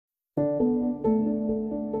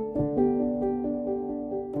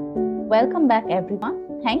Welcome back,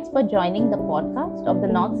 everyone. Thanks for joining the podcast of the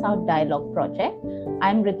North-South Dialogue Project.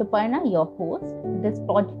 I'm Rituparna, your host. This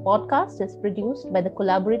podcast is produced by the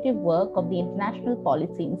collaborative work of the International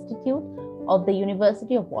Policy Institute of the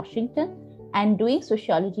University of Washington and Doing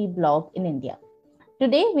Sociology blog in India.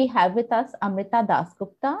 Today, we have with us Amrita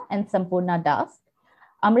DasGupta and Sampurna Das.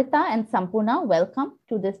 Amrita and Sampurna, welcome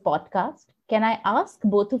to this podcast. Can I ask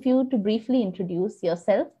both of you to briefly introduce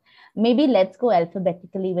yourself? Maybe let's go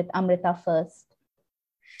alphabetically with Amrita first.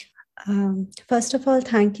 First of all,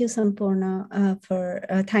 thank you, Sampurna,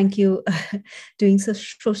 thank you, Doing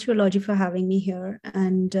Sociology, for having me here.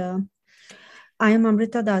 And I am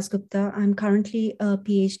Amrita DasGupta. I'm currently a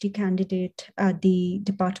Ph.D. candidate at the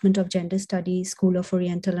Department of Gender Studies, School of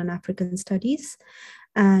Oriental and African Studies.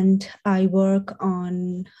 And I work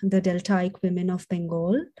on the Deltaic women of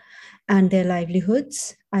Bengal and their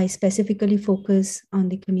livelihoods. I specifically focus on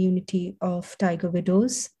the community of tiger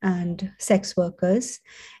widows and sex workers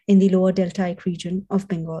in the lower Deltaic region of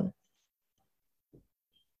Bengal.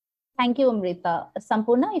 Thank you, Amrita.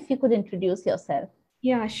 Sampurna, if you could introduce yourself.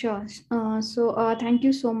 Yeah, sure. Thank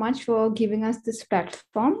you so much for giving us this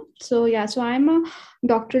platform. So I'm a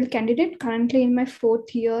doctoral candidate currently in my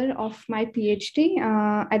 4th year of my PhD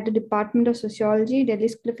at the Department of Sociology, Delhi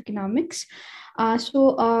School of Economics.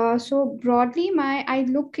 So broadly, I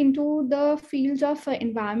look into the fields of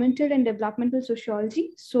environmental and developmental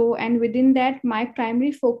sociology. And within that, my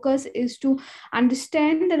primary focus is to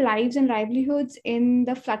understand the lives and livelihoods in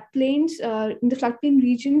the floodplains, in the floodplain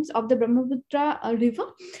regions of the Brahmaputra River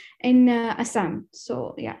in Assam.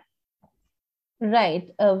 So, yeah. Right.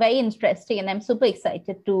 Very interesting. And I'm super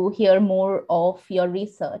excited to hear more of your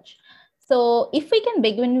research. So if we can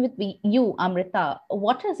begin with you, Amrita,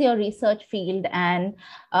 what is your research field and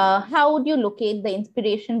how would you locate the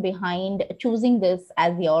inspiration behind choosing this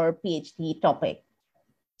as your PhD topic?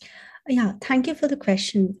 Yeah, thank you for the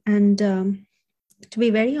question. And to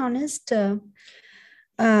be very honest,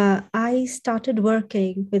 I started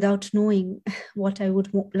working without knowing what I would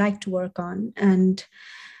like to work on. And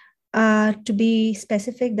to be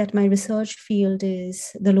specific, that my research field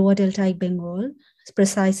is the lower Deltaic Bengal,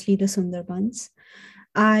 precisely the Sundarbans.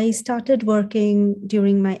 I started working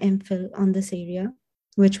during my MPhil on this area,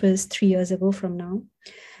 which was 3 years ago from now.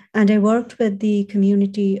 And I worked with the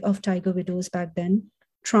community of tiger widows back then,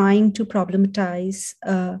 trying to problematize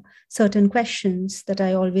certain questions that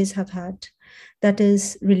I always have had, that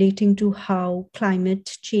is relating to how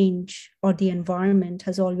climate change or the environment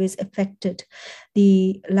has always affected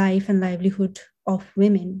the life and livelihood of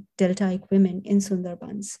women, Deltaic women in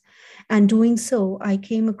Sundarbans. And doing so, I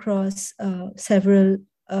came across several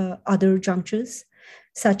other junctures,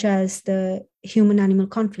 such as the human-animal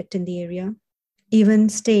conflict in the area, even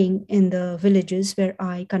staying in the villages where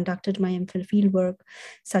I conducted my MPhil fieldwork,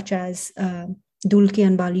 such as Dulki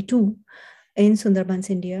and Bali 2 in Sundarbans,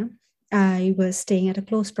 India. I was staying at a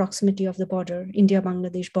close proximity of the border,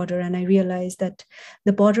 India-Bangladesh border, and I realized that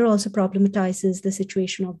the border also problematizes the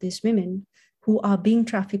situation of these women who are being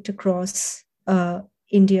trafficked across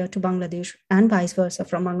India to Bangladesh and vice versa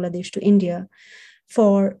from Bangladesh to India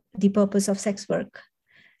for the purpose of sex work.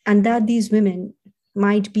 And that these women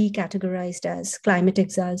might be categorized as climate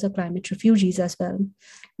exiles or climate refugees as well,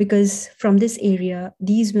 because from this area,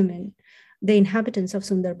 these women, the inhabitants of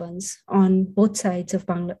Sundarbans on both sides of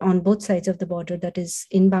the border, that is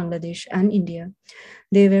in Bangladesh and India,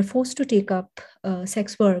 they were forced to take up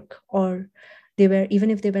sex work, or they were, even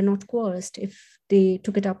if they were not coerced, if they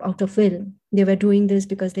took it up out of will, they were doing this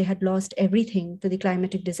because they had lost everything to the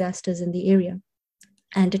climatic disasters in the area.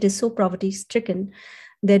 And it is so poverty-stricken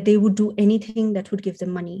that they would do anything that would give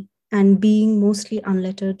them money. And being mostly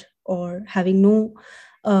unlettered or having no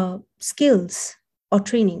skills or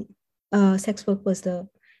training, sex work was the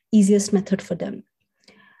easiest method for them.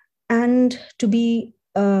 And to be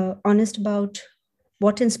honest about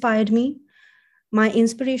what inspired me, my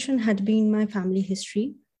inspiration had been my family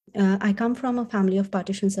history. I come from a family of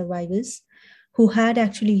partition survivors who had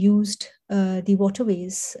actually used the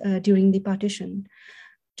waterways during the partition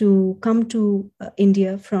to come to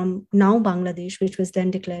India from now Bangladesh, which was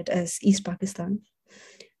then declared as East Pakistan.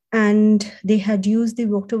 And they had used the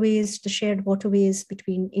waterways, the shared waterways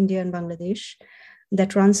between India and Bangladesh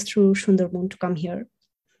that runs through Sundarban to come here.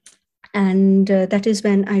 And that is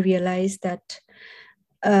when I realized that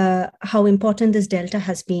how important this delta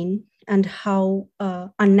has been and how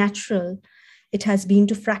unnatural it has been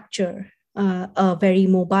to fracture a very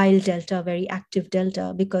mobile delta, very active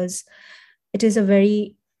delta, because it is a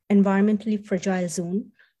very environmentally fragile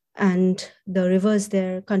zone. and the rivers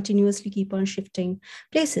there continuously keep on shifting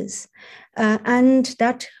places. And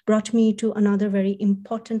that brought me to another very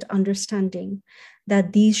important understanding,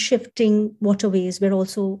 that these shifting waterways were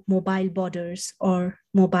also mobile borders or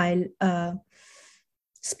mobile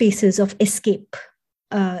spaces of escape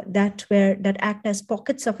that act as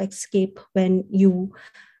pockets of escape when you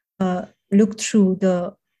look through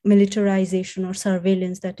the militarization or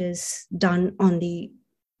surveillance that is done on the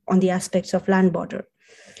aspects of land border.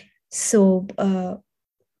 So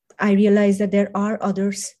I realized that there are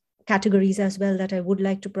other categories as well that I would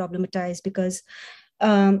like to problematize, because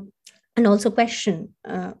and also question.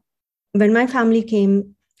 When my family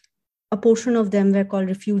came, a portion of them were called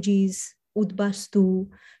refugees, Udbastu,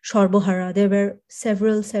 Shorbohara. There were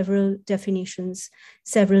several definitions,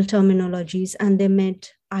 several terminologies, and they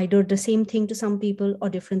meant either the same thing to some people or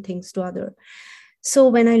different things to others. So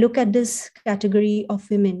when I look at this category of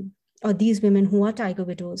women, or these women who are tiger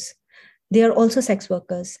widows, they are also sex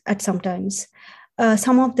workers at some times.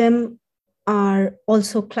 Some of them are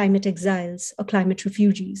also climate exiles or climate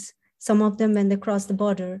refugees. Some of them, when they cross the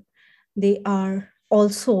border, they are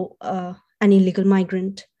also an illegal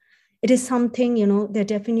migrant. It is something, their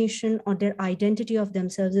definition or their identity of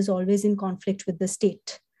themselves is always in conflict with the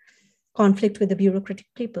state, conflict with the bureaucratic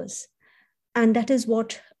papers. And that is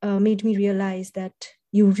what made me realize that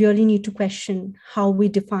you really need to question how we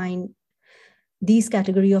define these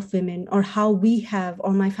category of women, or how we have,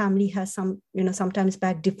 or my family has sometimes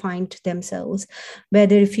back defined themselves, where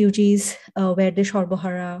they're refugees, where they're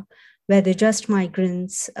Shorbohara, where they're just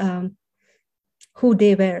migrants, who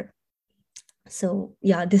they were. So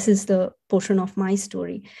yeah, this is the portion of my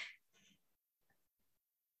story.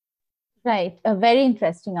 Right. Very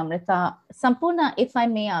interesting, Amrita. Sampurna, if I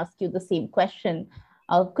may ask you the same question,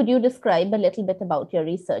 could you describe a little bit about your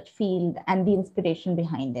research field and the inspiration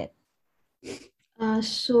behind it?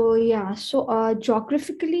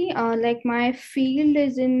 Geographically, like my field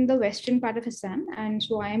is in the western part of Assam, and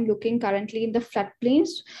so I am looking currently in the floodplains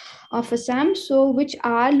of Assam, so which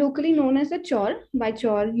are locally known as the Chor. By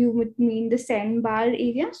Chor, you would mean the sandbar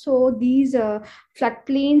area. So these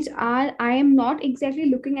floodplains are, I am not exactly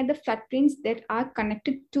looking at the floodplains that are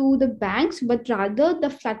connected to the banks, but rather the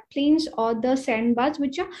floodplains or the sandbars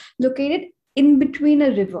which are located in between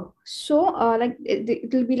a river. So like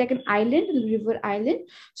it will be like an island, a river island.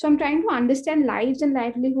 So I'm trying to understand lives and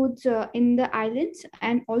livelihoods in the islands,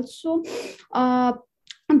 and also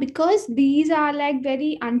because these are like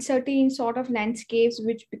very uncertain sort of landscapes,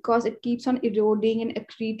 which because it keeps on eroding and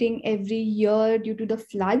accreting every year due to the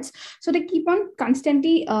floods, so they keep on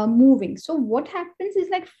constantly moving. So what happens is,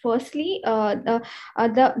 like, firstly the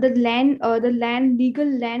land legal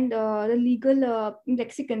land the legal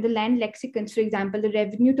lexicon, the land lexicons, for example, the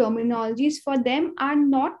revenue terminologies for them are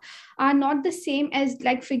not the same as,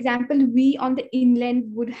 like, for example, we on the inland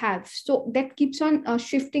would have. So that keeps on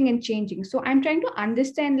shifting and changing. So I'm trying to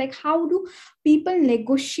understand, like, how do people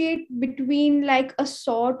negotiate between, like, a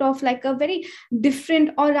sort of like a very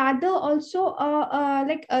different, or rather also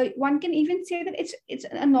one can even say that it's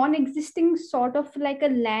a non-existing sort of like a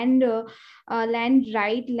land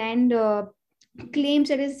claims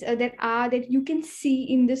that you can see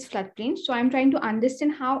in this floodplain. So I'm trying to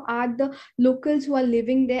understand how are the locals who are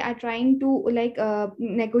living there are trying to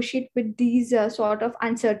negotiate with these sort of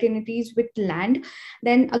uncertainties with land.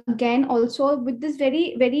 Then again, also with this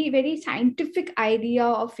very very very scientific idea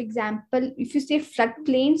of, example, if you say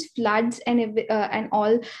floodplains, floods, and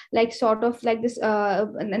all, like, sort of like this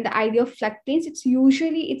and the idea of floodplains, it's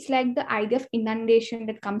like the idea of inundation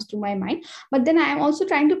that comes to my mind. But then I am also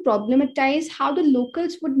trying to problematize how the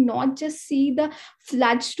locals would not just see the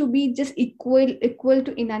floods to be just equal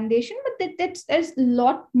to inundation, but there's a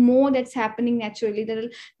lot more that's happening naturally.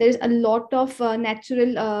 There's a lot of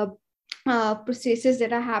natural processes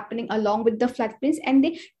that are happening along with the floodplains, and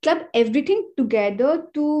they club everything together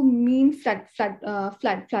to mean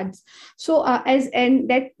floods. So as and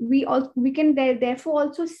that we can therefore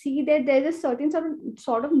also see that there's a certain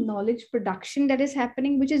sort of knowledge production that is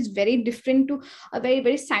happening, which is very different to a very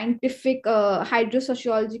very scientific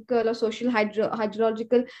hydrosociological or social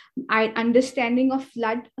hydrological understanding of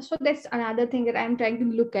flood. So that's another thing that I'm trying to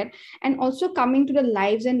look at. And also coming to the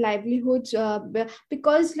lives and livelihoods,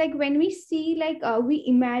 because, like, when we see, like, we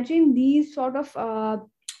imagine these sort of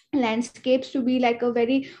landscapes to be like a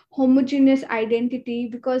very homogeneous identity,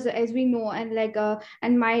 because as we know, and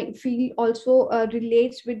and my field also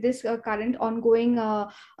relates with this current ongoing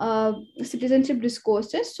citizenship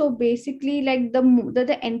discourses. So basically, like,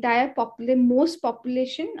 the entire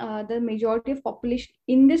population, the majority of population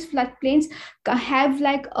in this floodplains have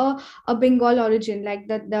like a Bengal origin, like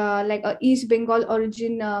the like a East Bengal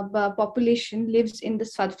origin population lives in the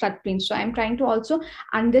floodplains. So I'm trying to also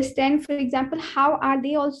understand, for example, how are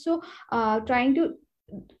they also trying to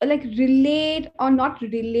like relate or not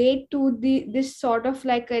relate to this sort of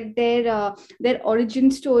like their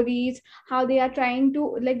origin stories, how they are trying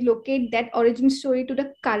to like locate that origin story to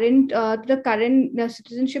the current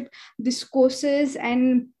citizenship discourses.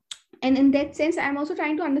 And in that sense, I'm also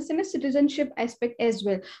trying to understand the citizenship aspect as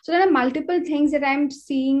well. So there are multiple things that I'm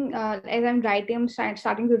seeing as I'm writing.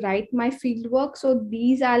 Starting to write my field work. So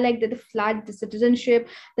these are like the flood, the citizenship,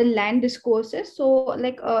 the land discourses. So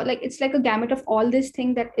like it's like a gamut of all these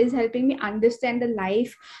things that is helping me understand the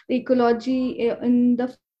life, the ecology in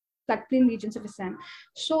the floodplain regions of Assam.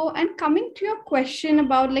 So, and coming to your question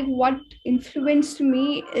about like what influenced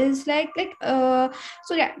me is so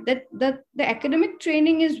yeah, that the academic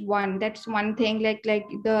training is one. That's one thing. Like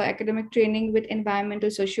the academic training with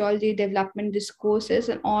environmental sociology, development discourses,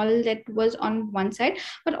 and all that was on one side.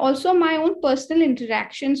 But also my own personal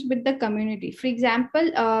interactions with the community. For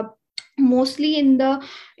example, mostly in the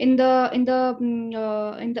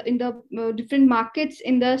different markets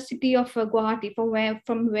in the city of Guwahati,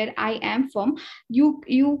 from where I am from,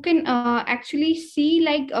 you can actually see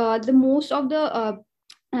like the most of the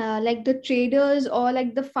like the traders or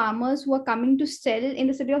like the farmers who are coming to sell in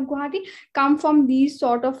the city of Guwahati come from these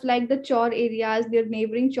sort of like the chor areas, their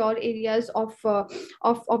neighboring chor areas of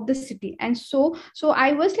the city. And so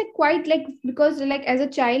I was like quite like, because like as a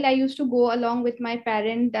child I used to go along with my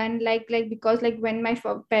parent, and like because like when my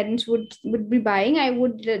parents would be buying, I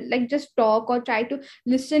would like just talk or try to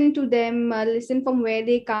listen to them, listen from where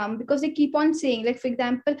they come, because they keep on saying, like for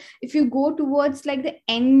example, if you go towards like the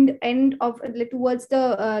end of like towards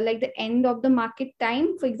the end of the market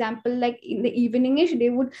time, for example, like in the eveningish,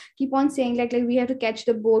 they would keep on saying like we have to catch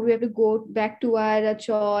the boat, we have to go back to our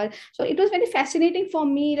chore. So it was very fascinating for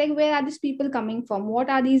me, like where are these people coming from, what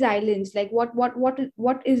are these islands, like what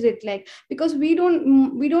is it like, because we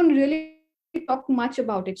don't really talk much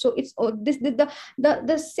about it. So it's this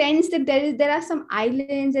the sense that there are some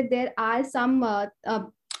islands, that there are some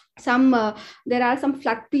there are some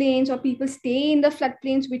floodplains, or people stay in the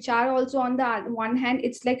floodplains, which are also on the one hand,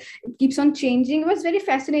 it's like it keeps on changing. It was very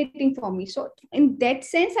fascinating for me. So in that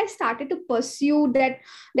sense, I started to pursue that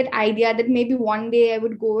idea that maybe one day I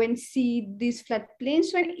would go and see these floodplains.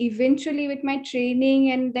 So, and eventually with my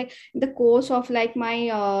training and like the course of like my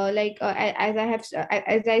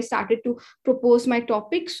as I started to propose my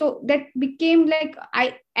topic, so that became like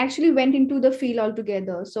I actually went into the field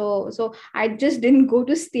altogether. So I just didn't go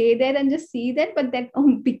to stay there and just see that, but that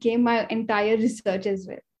became my entire research as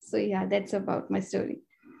well. So yeah, that's about my story.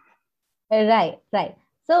 Right.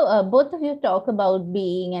 So both of you talk about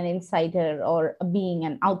being an insider or being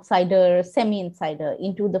an outsider, semi-insider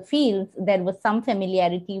into the fields. There was some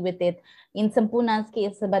familiarity with it in Sampurna's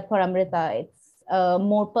case, but for Amrita, it's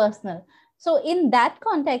more personal. So in that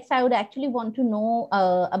context, I would actually want to know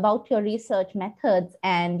about your research methods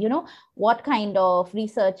and, what kind of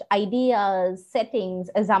research ideas, settings,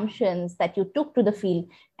 assumptions that you took to the field,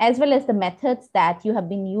 as well as the methods that you have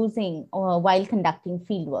been using while conducting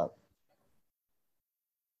fieldwork.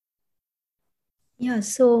 Yeah,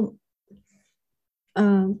 so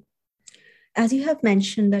as you have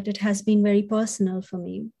mentioned that it has been very personal for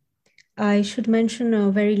me, I should mention a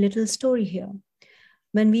very little story here.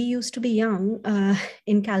 When we used to be young,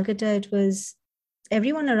 in Calcutta, it was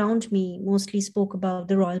everyone around me mostly spoke about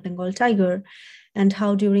the Royal Bengal tiger and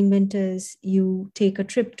how during winters you take a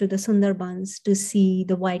trip to the Sundarbans to see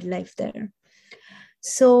the wildlife there.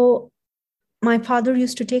 So my father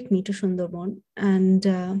used to take me to Sundarban, and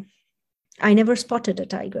I never spotted a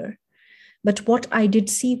tiger. But what I did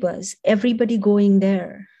see was everybody going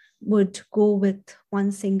there would go with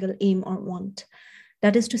one single aim or want.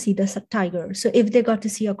 That is to see the tiger. So if they got to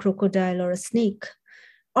see a crocodile or a snake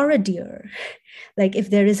or a deer, like if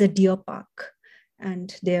there is a deer park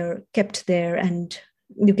and they're kept there and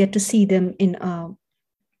you get to see them in a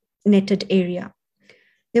netted area,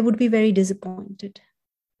 they would be very disappointed.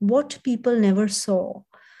 What people never saw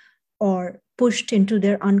or pushed into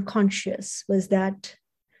their unconscious was that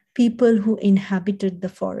people who inhabited the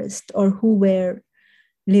forest or who were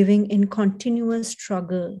living in continuous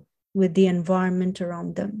struggle with the environment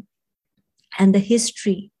around them and the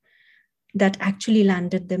history that actually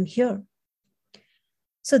landed them here.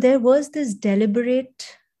 So there was this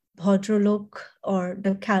deliberate Bhadralok or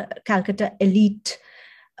the Calcutta elite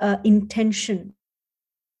intention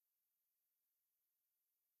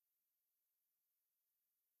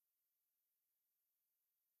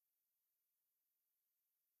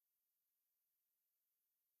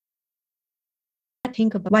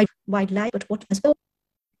think about wildlife, but what as well,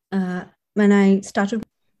 when I started,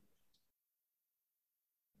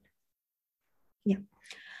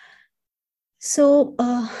 So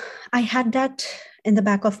I had that in the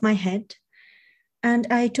back of my head, and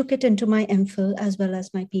I took it into my MPhil as well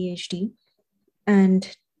as my PhD. And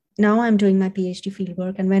now I'm doing my PhD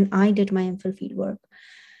fieldwork. And when I did my MPhil fieldwork,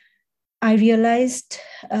 I realized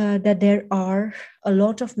that there are a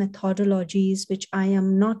lot of methodologies which I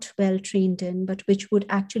am not well trained in, but which would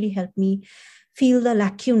actually help me feel the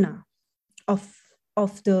lacuna of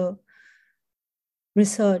the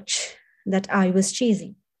research that I was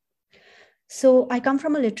chasing. So I come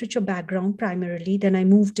from a literature background primarily, then I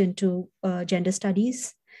moved into gender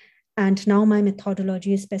studies. And now my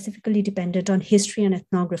methodology is specifically dependent on history and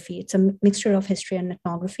ethnography. It's a mixture of history and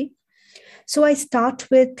ethnography. So I start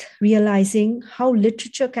with realizing how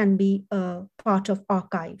literature can be a part of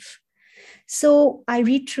archive. So I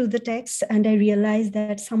read through the text and I realize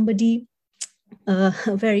that somebody, a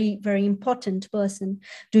very, very important person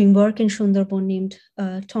doing work in Sundarban named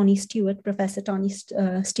Tony Stewart, Professor Tony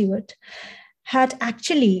Stewart, had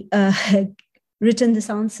actually written this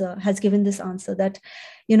answer, has given this answer that,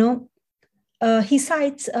 he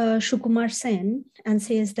cites Shukumar Sen and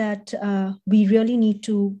says that we really need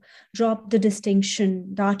to drop the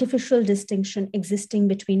distinction, the artificial distinction existing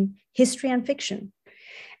between history and fiction.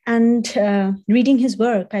 And reading his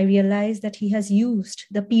work, I realized that he has used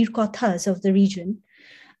the Peer Kathas of the region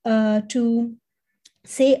to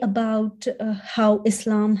say about how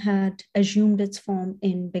Islam had assumed its form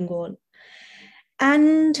in Bengal.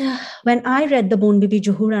 And when I read the Bon Bibi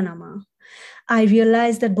Juhuranama, I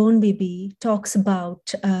realized that Bon Bibi talks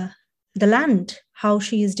about the land, how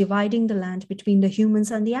she is dividing the land between the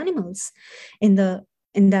humans and the animals in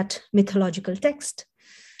that mythological text.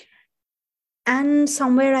 And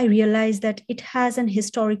somewhere I realized that it has an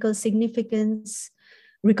historical significance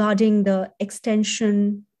regarding the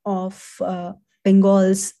extension of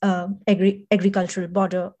Bengal's agricultural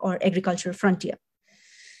border or agricultural frontier.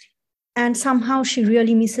 And somehow she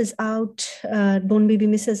really misses out, Bon Bibi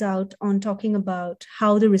misses out on talking about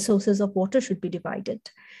how the resources of water should be divided.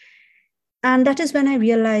 And that is when I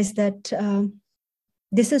realized that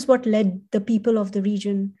this is what led the people of the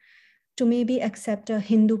region to maybe accept a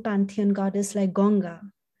Hindu pantheon goddess like Ganga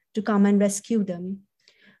to come and rescue them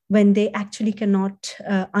when they actually cannot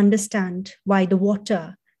understand why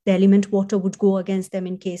the element water would go against them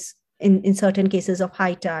in certain cases of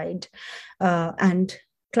high tide and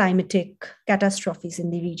climatic catastrophes in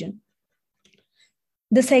the region.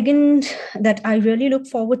 The second that I really look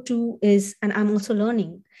forward to is, and I'm also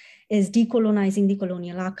learning, is decolonizing the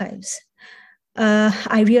colonial archives.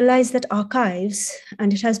 I realize that archives,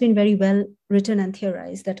 and it has been very well written and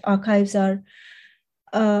theorized, that archives are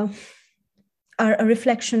a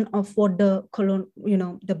reflection of what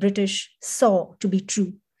the British saw to be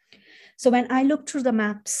true. So when I looked through the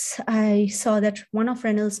maps, I saw that one of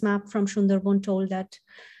Reynolds' map from Sundarban told that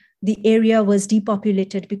the area was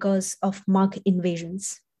depopulated because of Magh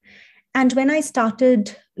invasions. And when I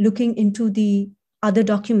started looking into the other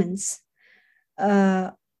documents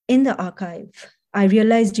in the archive, I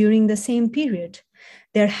realized during the same period,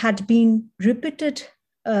 there had been repeated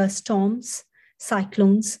storms,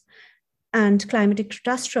 cyclones, and climatic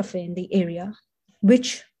catastrophe in the area,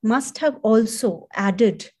 which must have also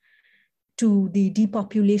added to the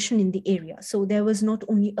depopulation in the area. So there was not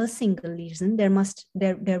only a single reason, there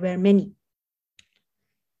were many.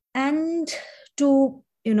 And to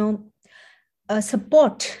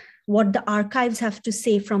support what the archives have to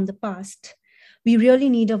say from the past, we really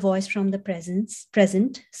need a voice from the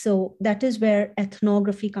present. So that is where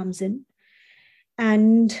ethnography comes in.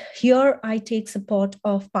 And here I take support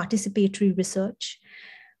of participatory research,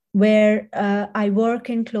 where I work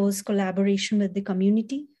in close collaboration with the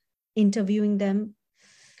community, interviewing them,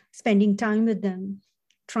 spending time with them,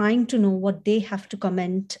 trying to know what they have to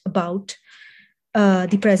comment about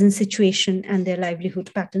the present situation and their livelihood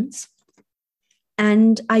patterns.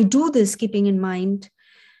 And I do this keeping in mind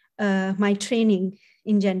my training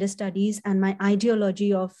in gender studies and my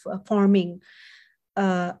ideology of forming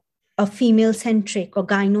a female-centric or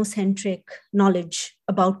gynocentric knowledge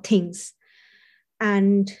about things.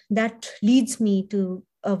 And that leads me to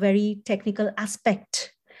a very technical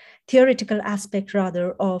aspect, theoretical aspect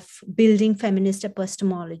rather, of building feminist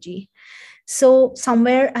epistemology. So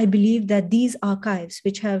somewhere I believe that these archives,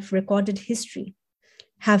 which have recorded history,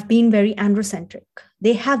 have been very androcentric.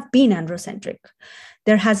 They have been androcentric.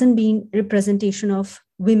 There hasn't been representation of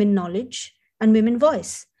women knowledge and women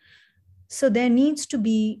voice. So there needs to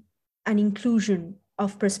be an inclusion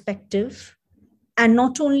of perspective, and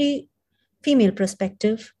not only female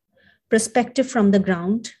perspective, perspective from the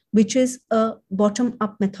ground, which is a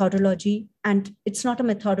bottom-up methodology, and it's not a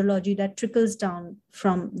methodology that trickles down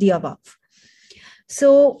from the above.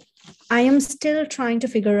 So I am still trying to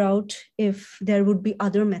figure out if there would be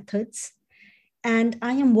other methods, and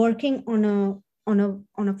I am working on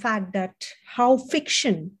a fact that how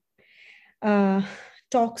fiction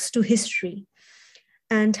talks to history,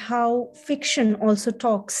 and how fiction also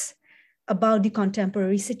talks about the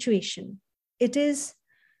contemporary situation. It is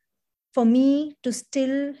for me to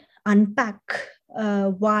still unpack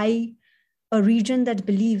why a region that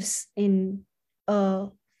believes in a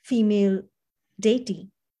female deity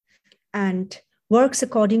and works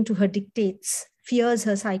according to her dictates, fears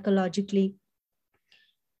her psychologically,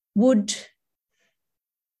 would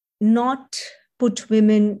not put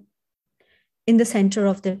women in the center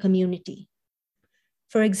of their community.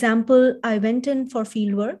 For example, I went in for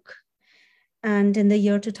fieldwork, and in the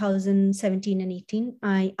year 2017 and 18,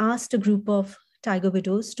 I asked a group of tiger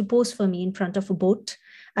widows to pose for me in front of a boat.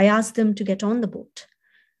 I asked them to get on the boat.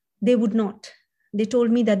 They would not. They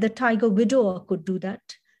told me that the tiger widower could do that.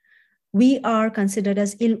 We are considered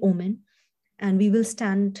as ill omen, and we will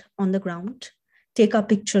stand on the ground, take a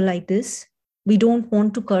picture like this. We don't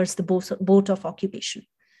want to curse the boat of occupation.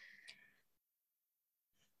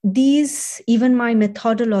 These, even my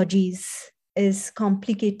methodologies, is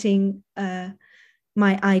complicating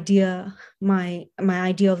my idea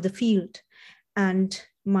of the field and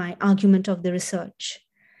my argument of the research.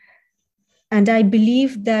 And I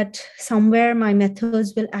believe that somewhere my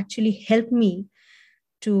methods will actually help me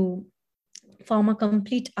to form a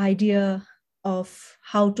complete idea of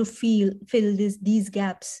how to fill these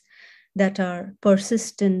gaps that are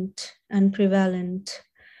persistent and prevalent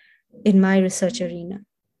in my research arena.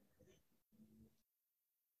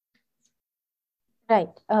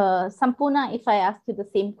 Right. Sampurna, if I ask you the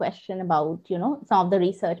same question about, some of the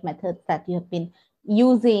research methods that you have been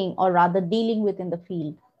using or rather dealing with in the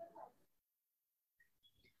field.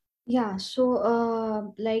 Yeah,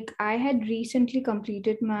 so like I had recently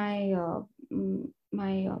completed my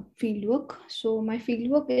fieldwork. So my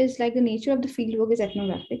fieldwork is like the nature of the fieldwork is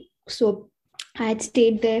ethnographic. So I had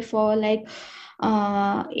stayed there for like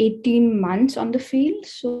 18 months on the field.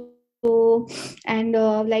 And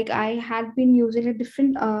like I had been using a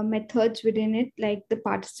different methods within it, like the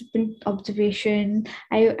participant observation.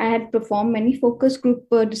 I had performed many focus group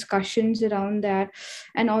discussions around that,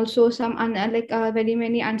 and also some very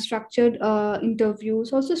many unstructured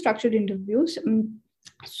interviews, also structured interviews. And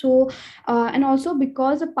also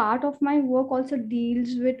because a part of my work also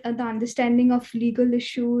deals with the understanding of legal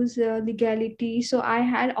issues, legality. So I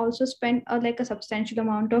had also spent like a substantial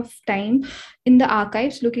amount of time in the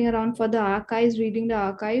archives, looking around for the archives, reading the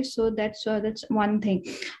archives. So that's one thing.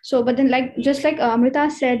 So but then, like just like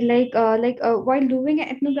Amrita said, while doing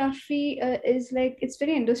ethnography is like it's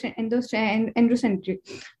very endocentric.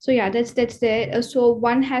 So yeah, that's there. So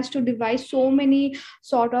one has to devise so many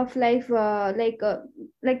sort of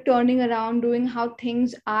like turning around, doing how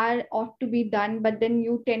things ought to be done, but then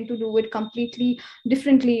you tend to do it completely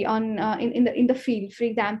differently on in the field. For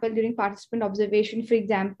example, during participant observation, for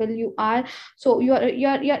example, you are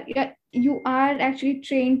actually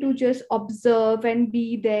trained to just observe and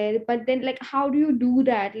be there, but then like how do you do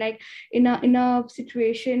that, like in a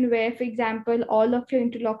situation where, for example, all of your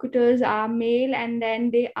interlocutors are male and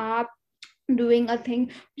then they are doing a thing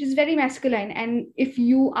which is very masculine, and if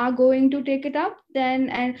you are going to take it up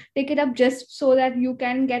and take it up just so that you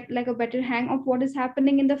can get like a better hang of what is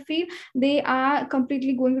happening in the field, they are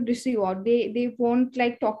completely going to diss you out. They won't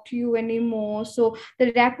like talk to you anymore, so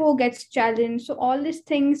the rapport gets challenged. So all these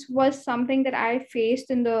things was something that I faced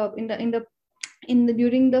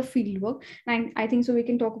during the field work, and I think so we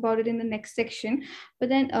can talk about it in the next section. But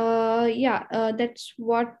then that's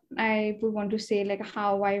what I would want to say, like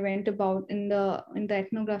how I went about in the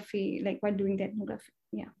ethnography, like while doing the ethnography.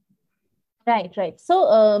 Yeah. Right.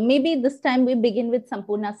 So maybe this time we begin with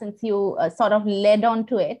Sampurna, since you sort of led on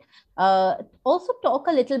to it. Also talk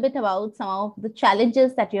a little bit about some of the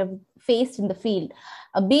challenges that you have faced in the field.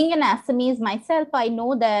 Being an Assamese myself, I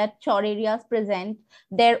know that Chor areas present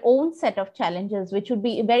their own set of challenges, which would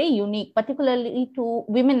be very unique, particularly to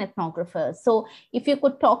women ethnographers. So if you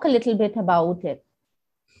could talk a little bit about it.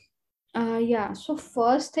 Yeah, so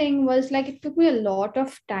first thing was like it took me a lot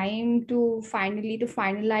of time to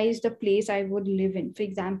finalize the place I would live in. For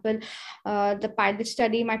example, my pilot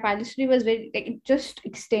study was very like it just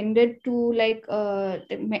extended to like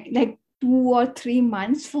 2 or 3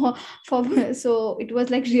 months for so it was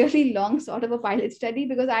like really long sort of a pilot study,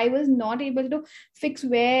 because I was not able to fix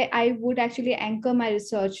where I would actually anchor my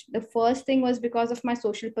research. The first thing was because of my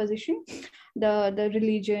social position, the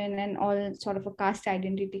religion and all sort of a caste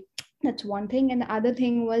identity. That's one thing. And the other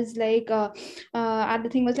thing was like I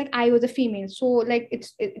was a female, so like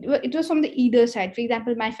it was from the either side. For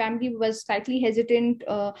example, my family was slightly hesitant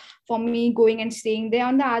for me going and staying there.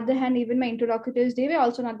 On the other hand, even my interlocutors, they were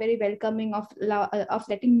also not very welcoming of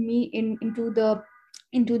letting me into the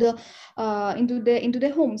into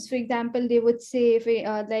their homes. For example, they would say, if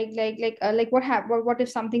what if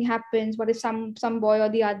something happens, what if some boy or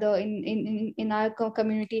the other in our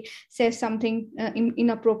community says something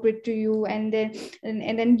inappropriate to you, and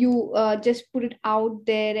then you just put it out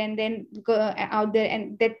there, and then go out there,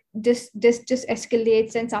 and that just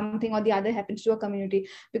escalates, and something or the other happens to a community.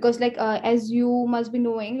 Because as you must be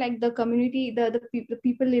knowing, like the community, the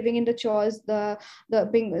people living in the chores, the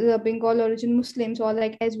Bengal origin Muslims, or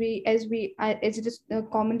like as it is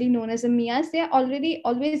commonly known as the Miyas, they are already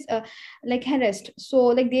always like harassed. So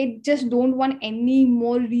like they just don't want any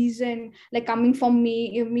more reason like coming from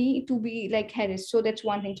me to be like harassed. So that's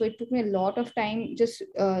one thing. So it took me a lot of time just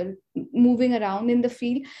moving around in the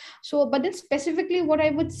field. So but then specifically what I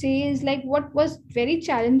would say is like what was very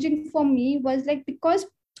challenging for me was like, because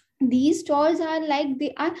these stores are like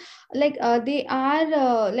they are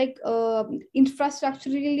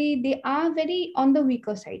infrastructurally they are very on the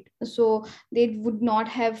weaker side. So they would not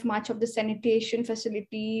have much of the sanitation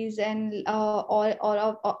facilities and or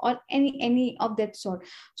any of that sort.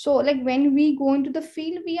 So like when we go into the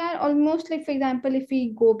field, we are almost like, for example, if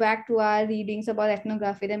we go back to our readings about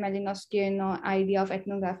ethnography, the Malinowskian idea of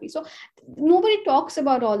ethnography, so nobody talks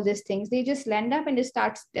about all these things. They just land up and just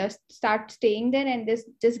start staying there and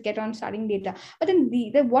just get on studying data. But then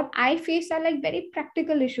the what I face are like very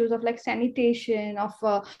practical issues of like sanitation, of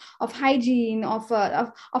hygiene, of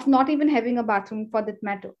not even having a bathroom for that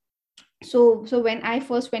matter. So when I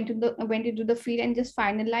first went into the field and just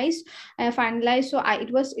finalized, so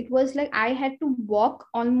it was like I had to walk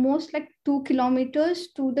almost like 2 kilometers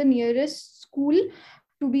to the nearest school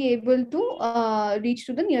to be able to reach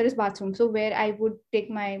to the nearest bathroom, so where I would take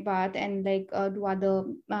my bath and like do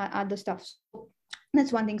other stuff. So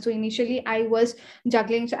that's one thing. So initially I was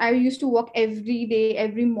juggling. So I used to walk every day,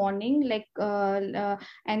 every morning,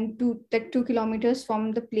 and to like 2 kilometers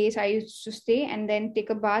from the place I used to stay, and then take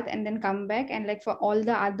a bath and then come back. And like for all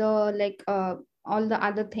the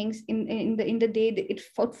other things in the day, it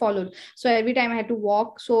followed. So every time I had to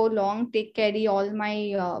walk so long, carry all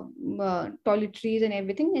my toiletries and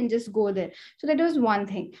everything, and just go there. So that was one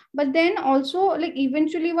thing. But then also like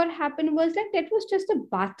eventually what happened was that was just a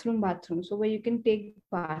bathroom, so where you can take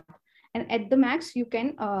bath, and at the max you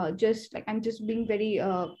can just like, I'm just being very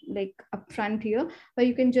like upfront here, but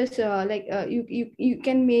you can just you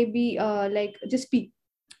can maybe like just pee.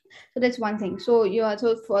 So that's one thing. So you are,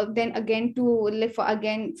 so for then again to like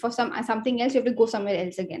for something else, you have to go somewhere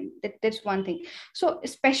else again. That's one thing. So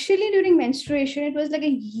especially during menstruation, it was like a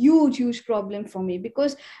huge problem for me,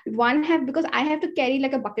 because because I have to carry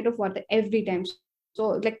like a bucket of water every time.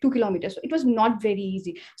 So like 2 kilometers, so it was not very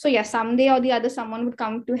easy. So yeah, someday or the other someone would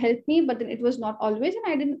come to help me, but then it was not always, and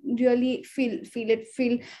I didn't really feel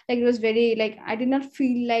like it was very like, I did not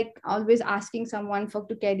feel like always asking someone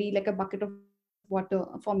to carry like a bucket of water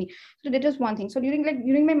for me. So that was one thing. So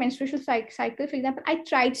during my menstrual cycle, for example, I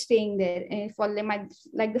tried staying there for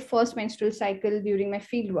the first menstrual cycle during my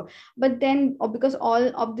field work. But then because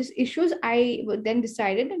all of these issues, I then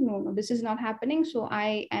decided that no, this is not happening. So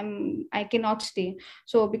I cannot stay.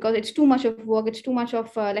 So because it's too much of work, it's too much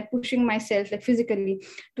of like pushing myself like physically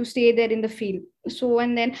to stay there in the field. So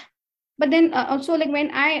and then but then also like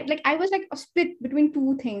when I was like split between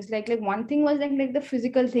two things. Like one thing was like the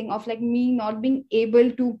physical thing of like me not being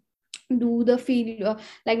able to do the field,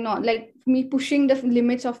 like not like me pushing the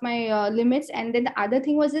limits of my limits. And then the other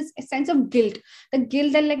thing was this sense of guilt, the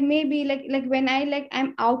guilt that like maybe like when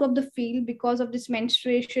I'm out of the field because of this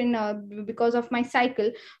menstruation, because of my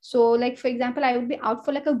cycle. So like for example, I would be out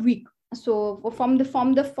for like a week, so from the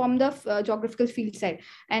geographical field side,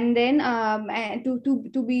 and then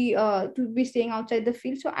to be staying outside the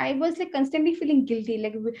field. So I was like constantly feeling guilty,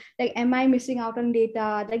 like am I missing out on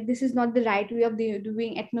data, like this is not the right way of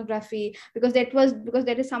doing ethnography, because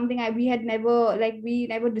that is something we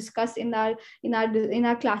never discussed in our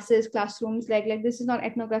classrooms, like this is not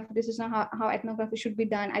ethnography, this is not how ethnography should be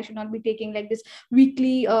done. I should not be taking like this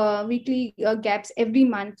weekly gaps every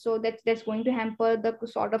month. So that's going to hamper the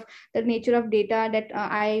sort of the nature of data that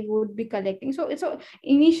I would be collecting. So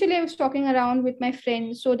initially I was talking around with my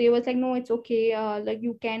friends, so they was like, no, it's okay, like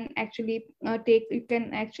you can actually you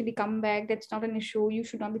can actually come back, that's not an issue, you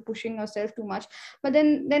should not be pushing yourself too much. But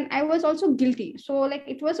then I was also guilty. So like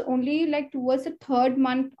it was only like towards the third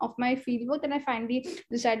month of my fieldwork that I finally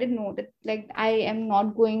decided, no, that like I am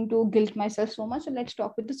not going to guilt myself so much, so let's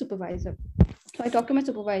talk with the supervisor. So I talked to my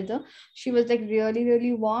supervisor. She was like really,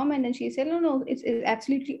 really warm, and then she said, "No, it's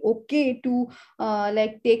absolutely okay to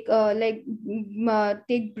like take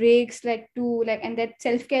take breaks, like to like, and that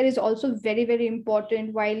self care is also very, very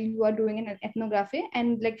important while you are doing an ethnography,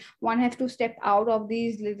 and like one has to step out of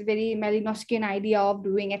these very Malinowskian idea of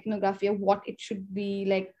doing ethnography, of what it should be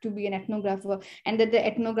like to be an ethnographer, and that the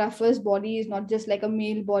ethnographer's body is not just like a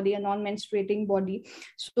male body, a non-menstruating body.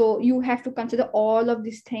 So you have to consider all of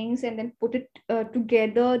these things and then put it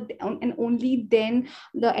together, and only then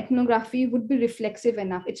the ethnography would be reflexive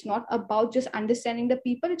enough. It's not about just understanding the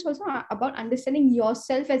people, it's also about understanding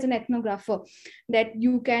yourself as an ethnographer, that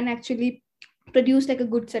you can actually produce like a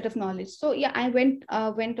good set of knowledge. So yeah, I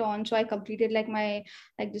went on. So I completed like my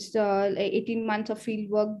like this like 18 months of field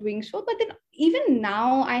work doing so. But then even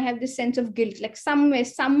now I have this sense of guilt, like somewhere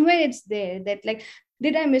it's there, that like,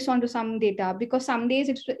 did I miss onto some data? Because some days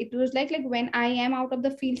it was like when I am out of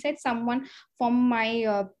the field site, someone from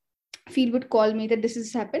my field would call me that this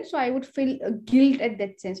has happened, so I would feel guilt at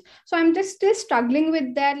that sense. So I'm just still struggling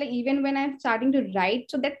with that, like even when I'm starting to write,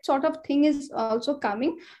 so that sort of thing is also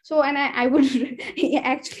coming. So and I would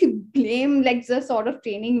actually blame like the sort of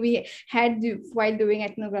training we had while doing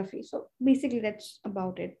ethnography. So basically that's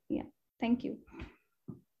about it. Yeah, thank you.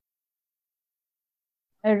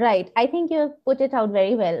 Right. I think you've put it out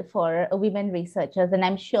very well for women researchers, and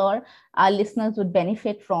I'm sure our listeners would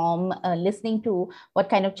benefit from listening to what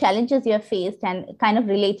kind of challenges you have faced and kind of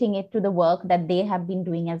relating it to the work that they have been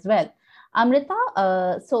doing as well. Amrita,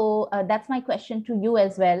 that's my question to you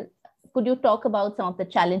as well. Could you talk about some of the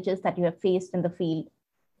challenges that you have faced in the field?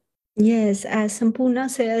 Yes, as Sampurna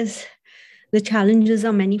says, the challenges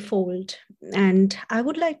are manifold. And I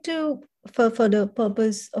would like to, for the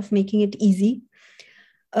purpose of making it easy,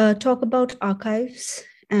 talk about archives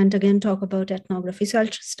and again talk about ethnography. So I'll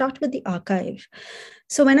start with the archive.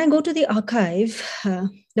 So when I go to the archive,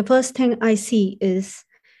 the first thing I see is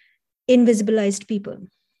invisibilized people.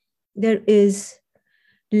 There is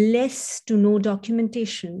less to no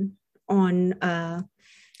documentation on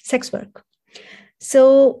sex work.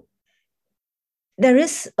 So there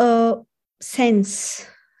is a sense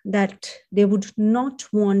that they would not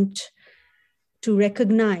want to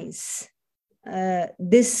recognize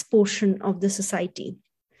this portion of the society.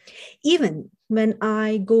 Even when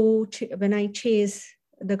I chase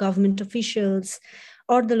the government officials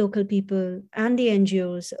or the local people and the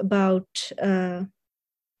NGOs about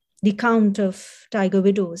the count of tiger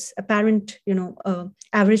widows, apparent,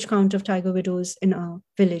 average count of tiger widows in a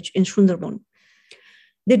village in Sundarban,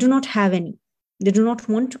 they do not have any. They do not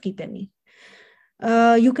want to keep any.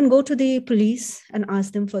 You can go to the police and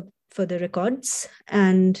ask them for the records,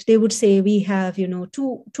 and they would say, we have,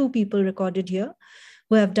 two people recorded here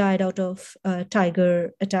who have died out of a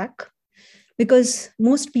tiger attack, because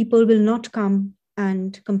most people will not come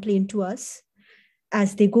and complain to us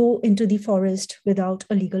as they go into the forest without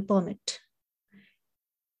a legal permit.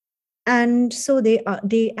 And so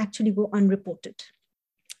they actually go unreported.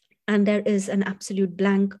 And there is an absolute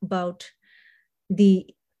blank about the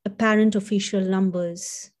apparent official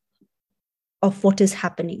numbers of what is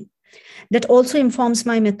happening. That also informs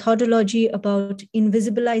my methodology about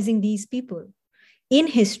invisibilizing these people in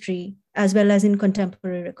history as well as in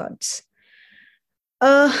contemporary records.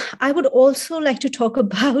 I would also like to talk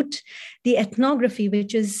about the ethnography,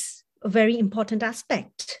 which is a very important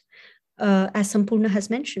aspect, as Sampurna has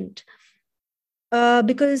mentioned,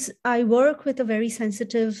 because I work with a very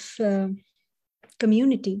sensitive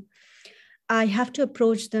community. I have to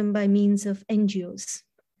approach them by means of NGOs.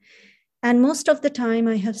 And most of the time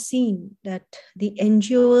I have seen that the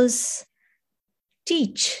NGOs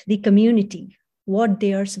teach the community what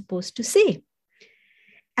they are supposed to say.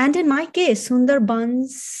 And in my case,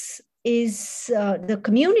 Sundarbans is, the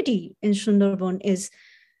community in Sundarban is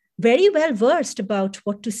very well versed about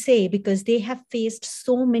what to say, because they have faced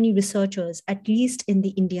so many researchers, at least in the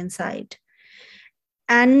Indian side.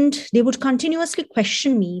 And they would continuously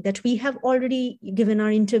question me that we have already given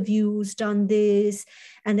our interviews, done this,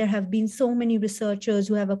 and there have been so many researchers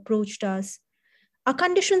who have approached us. Our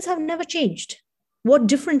conditions have never changed. What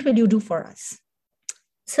different will you do for us?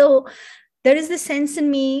 So there is this sense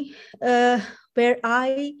in me where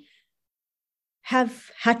I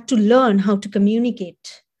have had to learn how to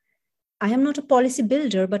communicate I am not a policy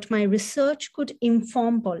builder, but my research could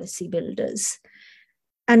inform policy builders.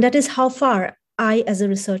 And that is how far I, as a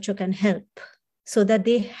researcher, can help, so that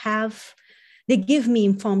they give me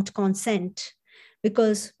informed consent.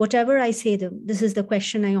 Because whatever I say to them, this is the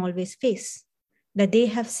question I always face, that they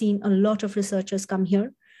have seen a lot of researchers come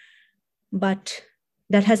here, but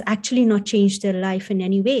that has actually not changed their life in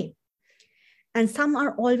any way. And some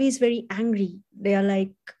are always very angry. They are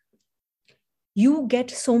like, you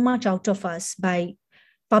get so much out of us by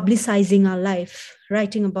publicizing our life,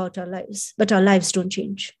 writing about our lives, but our lives don't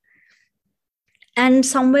change. And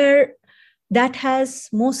somewhere that has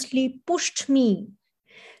mostly pushed me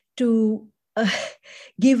to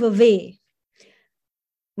give away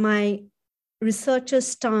my researcher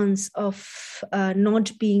stance of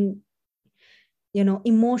not being,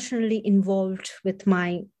 emotionally involved with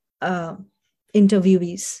my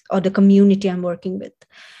interviewees or the community I'm working with.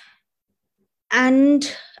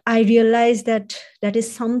 And I realized that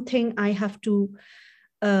is something I have to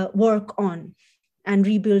work on and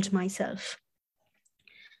rebuild myself.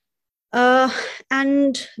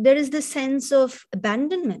 And there is this sense of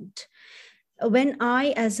abandonment. When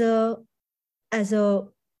I, as a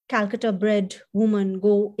Calcutta-bred woman,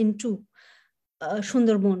 go into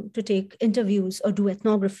Sundarban to take interviews or do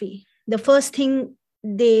ethnography, the first thing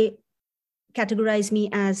they categorize me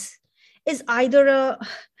as is either a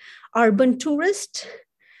urban tourist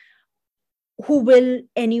who will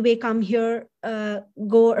anyway come here,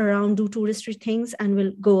 go around, do touristy things and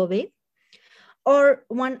will go away, or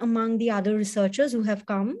one among the other researchers who have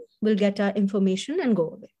come will get our information and go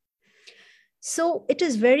away. So it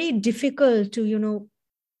is very difficult to,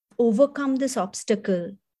 overcome this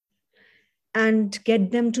obstacle and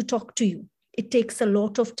get them to talk to you. It takes a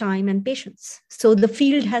lot of time and patience. So the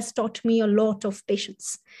field has taught me a lot of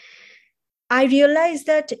patience. I realized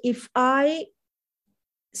that if I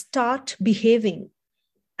start behaving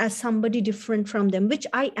as somebody different from them, which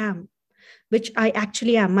I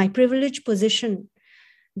actually am, my privileged position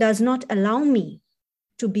does not allow me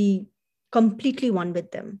to be completely one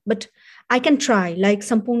with them. But I can try. Like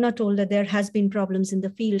Sampurna told that there has been problems in the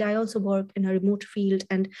field. I also work in a remote field,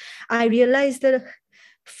 and I realized the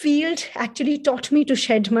field actually taught me to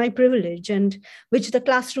shed my privilege, and which the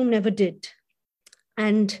classroom never did.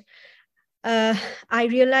 And I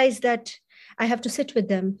realized that I have to sit with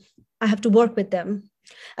them. I have to work with them.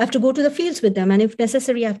 I have to go to the fields with them. And if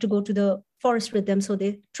necessary, I have to go to the forest with them so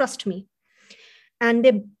they trust me. And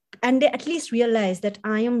they at least realize that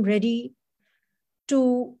I am ready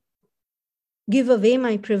to give away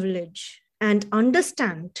my privilege and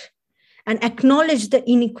understand and acknowledge the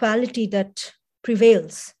inequality that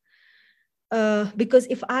prevails. Because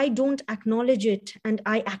if I don't acknowledge it and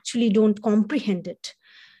I actually don't comprehend it,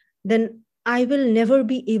 then I will never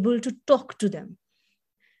be able to talk to them.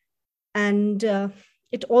 And I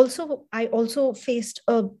also faced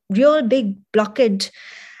a real big blockade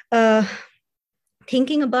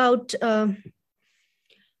thinking about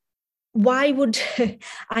why would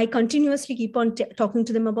I continuously keep on talking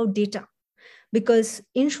to them about data? Because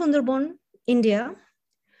in Sundarban, India,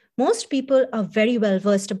 most people are very well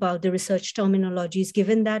versed about the research terminologies,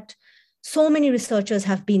 given that so many researchers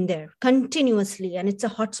have been there continuously, and it's a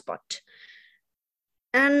hotspot.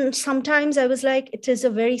 And sometimes I was like, it is a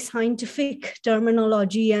very scientific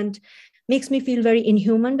terminology and makes me feel very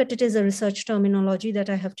inhuman, but it is a research terminology that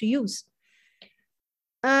I have to use.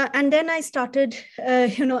 And then I started,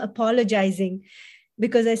 apologizing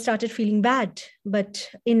because I started feeling bad.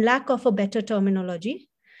 But in lack of a better terminology,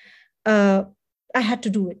 I had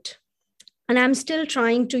to do it. And I'm still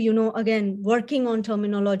trying to, again, working on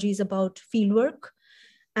terminologies about fieldwork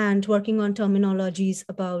and working on terminologies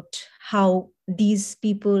about how these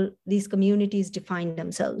people, these communities define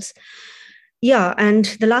themselves. Yeah, and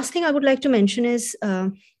the last thing I would like to mention is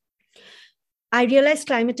I realized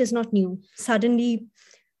climate is not new. Suddenly,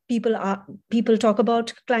 people talk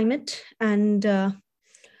about climate and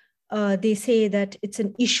they say that it's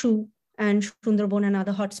an issue and Sundarban and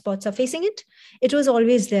other hotspots are facing it. It was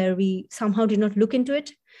always there. We somehow did not look into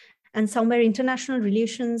it. And somewhere international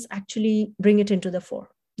relations actually bring it into the fore.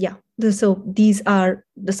 Yeah, so these are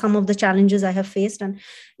some of the challenges I have faced. And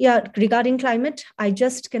yeah, regarding climate, I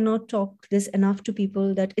just cannot talk this enough to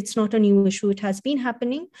people that it's not a new issue. It has been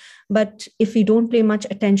happening. But if we don't pay much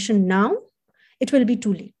attention now, it will be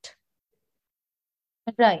too late.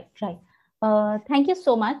 Right. Thank you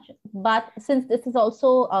so much. But since this is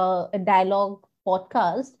also a dialogue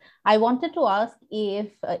podcast, I wanted to ask if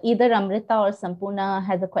either Amrita or Sampurna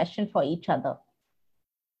has a question for each other.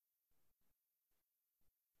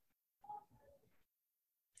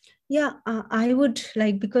 Yeah, I would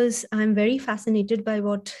like, because I'm very fascinated by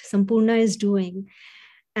what Sampurna is doing.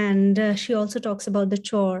 And she also talks about the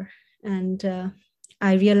chore. And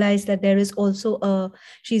I realized that there is also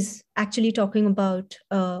she's actually talking about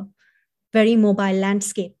a very mobile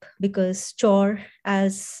landscape, because chore,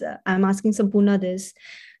 as I'm asking Sampurna this,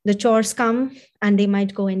 the chores come and they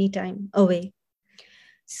might go anytime away.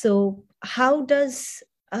 So how does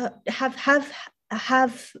have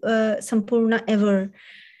Sampurna ever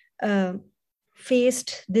uh,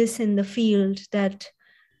 faced this in the field, that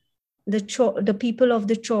the people of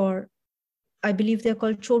the chore, I believe they're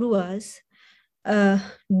called choruas,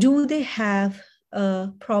 do they have a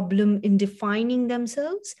problem in defining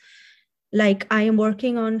themselves? Like, I am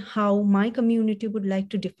working on how my community would like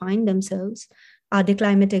to define themselves. Are they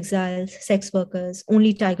climate exiles, sex workers,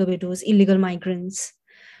 only tiger widows, illegal migrants?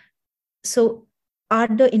 So are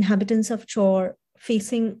the inhabitants of chore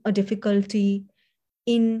facing a difficulty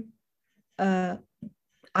in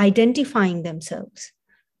identifying themselves?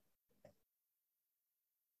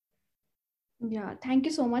 Yeah, thank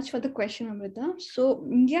you so much for the question, Amrita. So,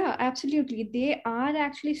 yeah, absolutely. They are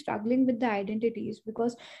actually struggling with the identities,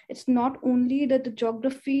 because it's not only that the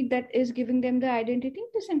geography that is giving them the identity,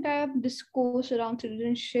 this entire discourse around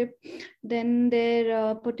citizenship, then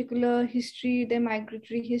their particular history, their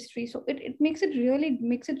migratory history. So it makes it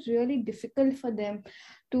really difficult for them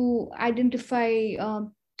to identify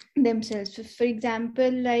themselves. So, for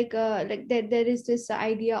example, like there is this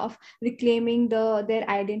idea of reclaiming their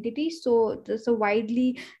identity. So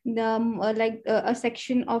widely, a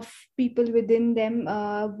section of people within them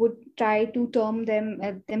would try to term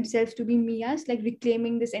themselves to be Mias, like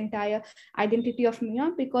reclaiming this entire identity of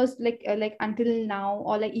Mia, because like until now,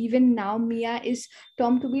 or like even now, Mia is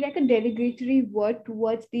termed to be like a derogatory word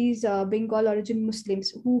towards these Bengal origin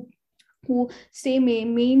Muslims who stay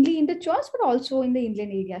mainly in the chores but also in the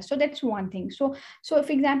inland areas. So that's one thing. So for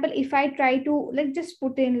example, if I try to, let's just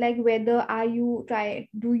put in like, whether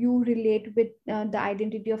do you relate with the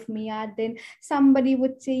identity of Mia, then somebody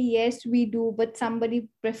would say yes, we do, but somebody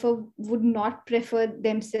would not prefer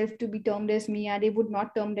themselves to be termed as Mia. They would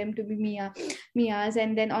not term them to be Mias.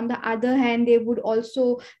 And then on the other hand, they would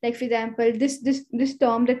also, like for example, this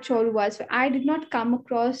term that Choruas, I did not come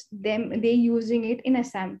across they using it in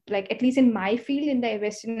Assam, like at least in my field in the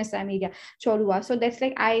Western Assam area, Chorua. So that's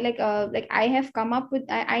like I have come up with,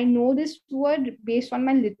 I know this word based on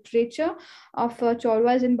my literature of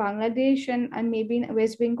Choruas in Bangladesh and maybe in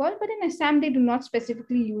West Bengal, but in Assam they do not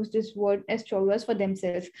specifically use this word as Choruas for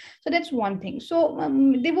themselves. So that's one thing. So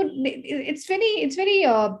it's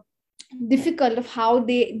very difficult of how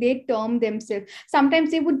they term themselves.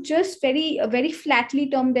 Sometimes they would just very flatly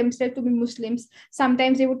term themselves to be Muslims.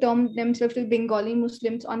 Sometimes they would term themselves to be Bengali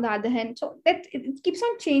Muslims on the other hand. So that it keeps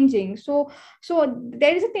on changing. So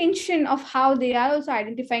there is a tension of how they are also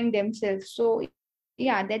identifying themselves. So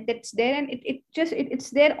yeah, that's there, and it's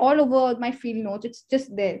there all over my field notes. It's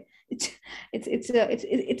just there. It's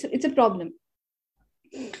a problem.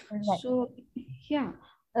 Right. So yeah.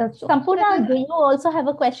 Sampurna, do you also have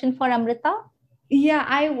a question for Amrita? Yeah,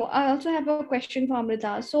 I also have a question for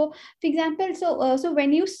Amrita. So for example, so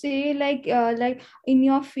when you say like in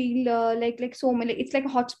your field, like so many, it's like a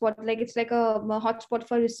hotspot, like it's like a hotspot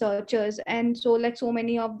for researchers, and so like so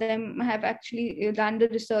many of them have actually done the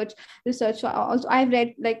research. So also I've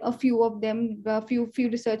read like a few of them, a few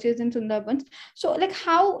researchers in Sundarbans. So like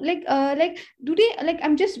how like do they, like,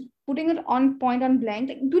 I'm just putting it on point on blank,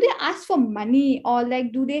 like do they ask for money, or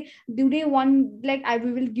like do they want, like,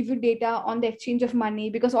 we will give you data on the exchange of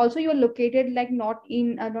money, because also you're located like not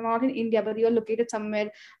in India, but you're located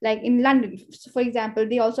somewhere like in London, so for example.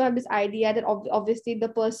 They also have this idea that obviously the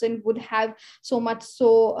person would have so much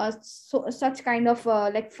such kind of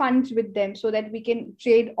like funds with them, so that we can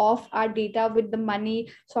trade off our data with the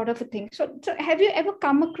money, sort of a thing. So have you ever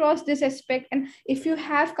come across this aspect? And if you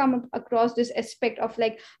have come across this aspect of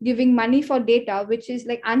like giving money for data, which is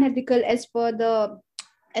like unethical as per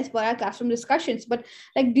our classroom discussions, but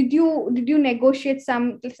like did you negotiate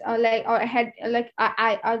some like, or had like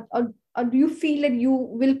or do you feel that you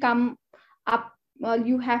will come up,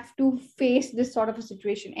 you have to face this sort of a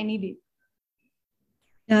situation any day?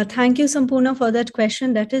 Yeah, thank you, Sampurna, for that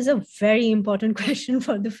question. That is a very important question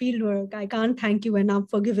for the fieldwork. I can't thank you enough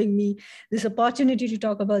for giving me this opportunity to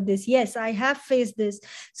talk about this. Yes, I have faced this.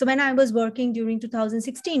 So when I was working during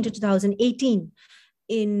 2016 to 2018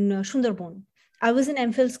 in Sundarban, I was an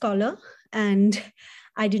MPhil scholar and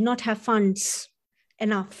I did not have funds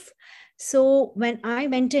enough. So when I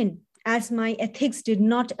went in, as my ethics did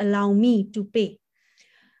not allow me to pay,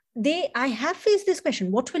 I have faced this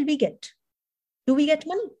question: what will we get? Do we get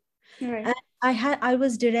money? Right. I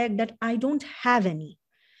was direct that I don't have any.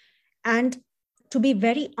 And to be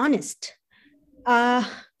very honest,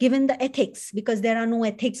 given the ethics, because there are no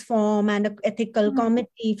ethics form and an ethical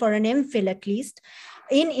committee for an MPhil, at least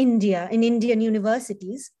in India, in Indian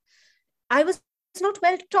universities, I was not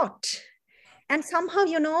well taught. And somehow,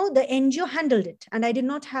 the NGO handled it and I did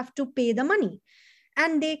not have to pay the money.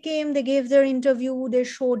 And they came, they gave their interview, they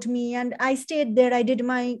showed me, and I stayed there. I did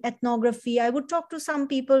my ethnography. I would talk to some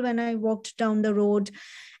people when I walked down the road.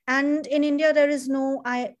 And in India, there is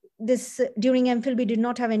during MPhil, we did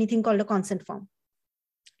not have anything called a consent form.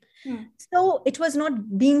 So it was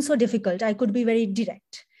not being so difficult. I could be very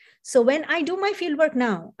direct. So when I do my fieldwork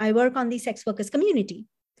now, I work on the sex workers community.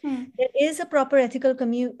 There is a proper ethical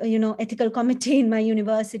committee in my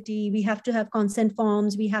university. We have to have consent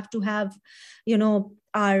forms. We have to have,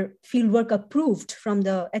 our fieldwork approved from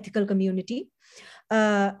the ethical community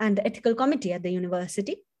and the ethical committee at the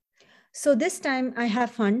university. So this time I have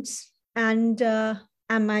funds and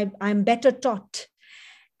I'm better taught.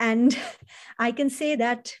 And I can say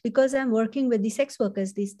that because I'm working with the sex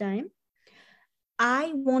workers this time,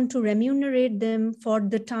 I want to remunerate them for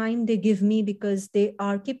the time they give me, because they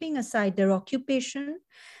are keeping aside their occupation,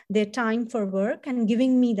 their time for work, and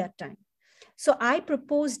giving me that time. So I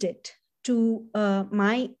proposed it to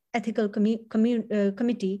my ethical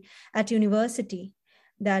committee at university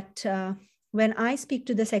that when I speak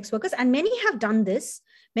to the sex workers, and many have done this,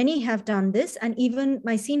 and even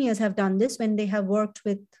my seniors have done this when they have worked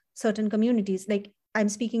with certain communities, like I'm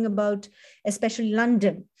speaking about especially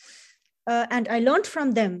London. And I learned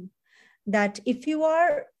from them that if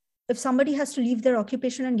somebody has to leave their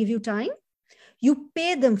occupation and give you time, you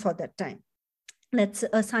pay them for that time. That's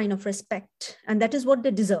a sign of respect. And that is what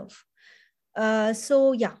they deserve.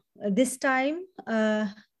 So yeah, this time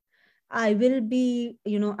I will be,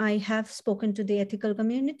 I have spoken to the ethical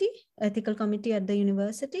committee at the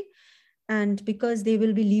university. And because they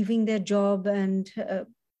will be leaving their job and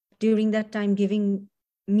during that time giving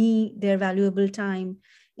me their valuable time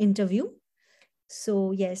interview.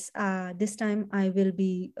 So yes, this time I will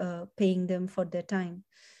be paying them for their time.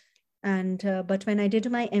 And but when I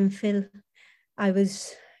did my MPhil, I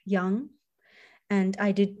was young and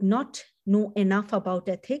I did not know enough about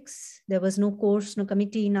ethics. There was no course, no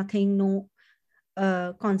committee, nothing, no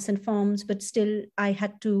consent forms, but still I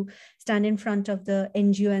had to stand in front of the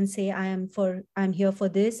NGO and say, I'm here for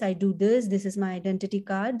this, I do this, this is my identity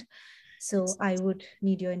card. So I would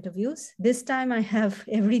need your interviews. This time I have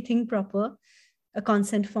everything proper, a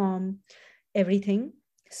consent form, everything.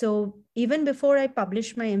 So even before I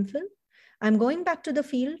publish my MPhil, I'm going back to the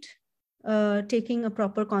field, taking a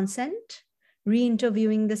proper consent,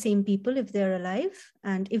 re-interviewing the same people if they're alive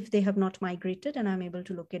and if they have not migrated, and I'm able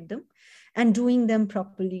to look at them and doing them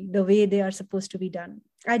properly the way they are supposed to be done.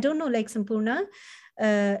 I don't know, like Sampurna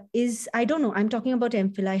I don't know, I'm talking about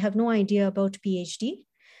MPhil. I have no idea about PhD.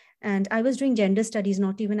 And I was doing gender studies,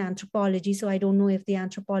 not even anthropology. So I don't know if the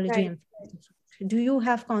anthropology, right. Do you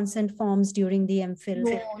have consent forms during the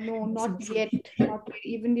MPhil? No, not yet. Not yet,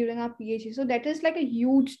 even during our PhD. So that is like a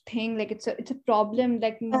huge thing. Like it's a problem.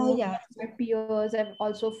 Like my peers have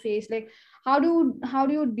also faced. Like how do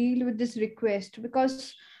you deal with this request?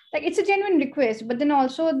 Because like it's a genuine request, but then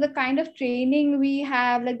also the kind of training we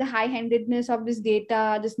have, like the high-handedness of this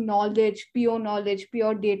data, this knowledge, pure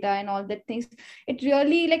data and all that things, it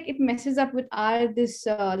really like it messes up with our this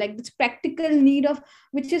practical need of,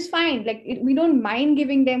 which is fine. Like we don't mind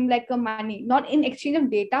giving them like a money, not in exchange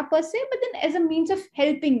of data per se, but then as a means of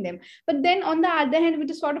helping them. But then on the other hand, with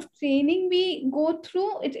the sort of training we go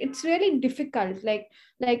through, it's really difficult. It's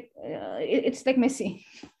like messy.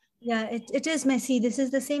 Yeah, it is messy. This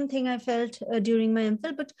is the same thing I felt during my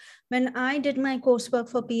MPhil. But when I did my coursework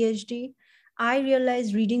for PhD, I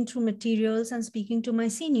realized reading through materials and speaking to my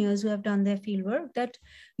seniors who have done their fieldwork that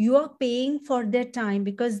you are paying for their time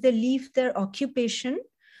because they leave their occupation.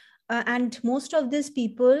 And most of these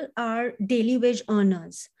people are daily wage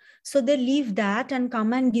earners. So they leave that and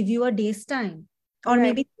come and give you a day's time or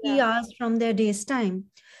maybe 3 hours from their day's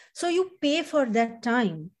time. So you pay for that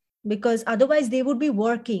time, because otherwise they would be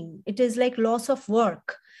working. It is like loss of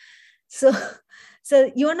work. So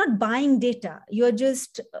you are not buying data. You're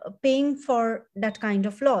just paying for that kind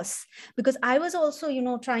of loss. Because I was also,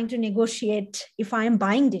 trying to negotiate if I am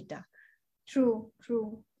buying data. True.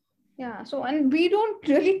 Yeah. So, and we don't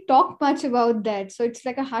really talk much about that. So it's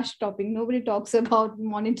like a hush topic. Nobody talks about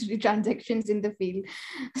monetary transactions in the field.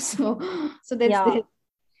 So that's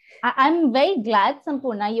I'm very glad,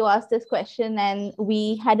 Sampurna, you asked this question and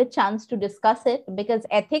we had a chance to discuss it, because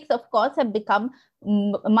ethics, of course, have become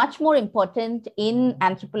much more important in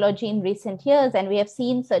anthropology in recent years, and we have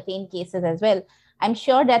seen certain cases as well. I'm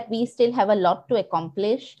sure that we still have a lot to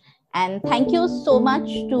accomplish. And thank you so much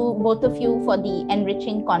to both of you for the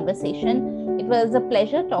enriching conversation. It was a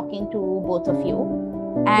pleasure talking to both of you.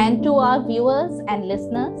 And to our viewers and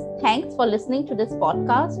listeners, thanks for listening to this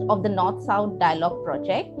podcast of the North-South Dialogue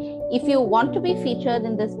Project. If you want to be featured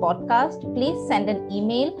in this podcast, please send an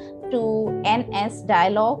email to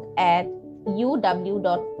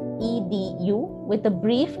nsdialogue@uw.edu with a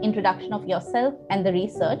brief introduction of yourself and the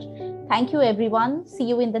research. Thank you, everyone. See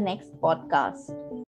you in the next podcast.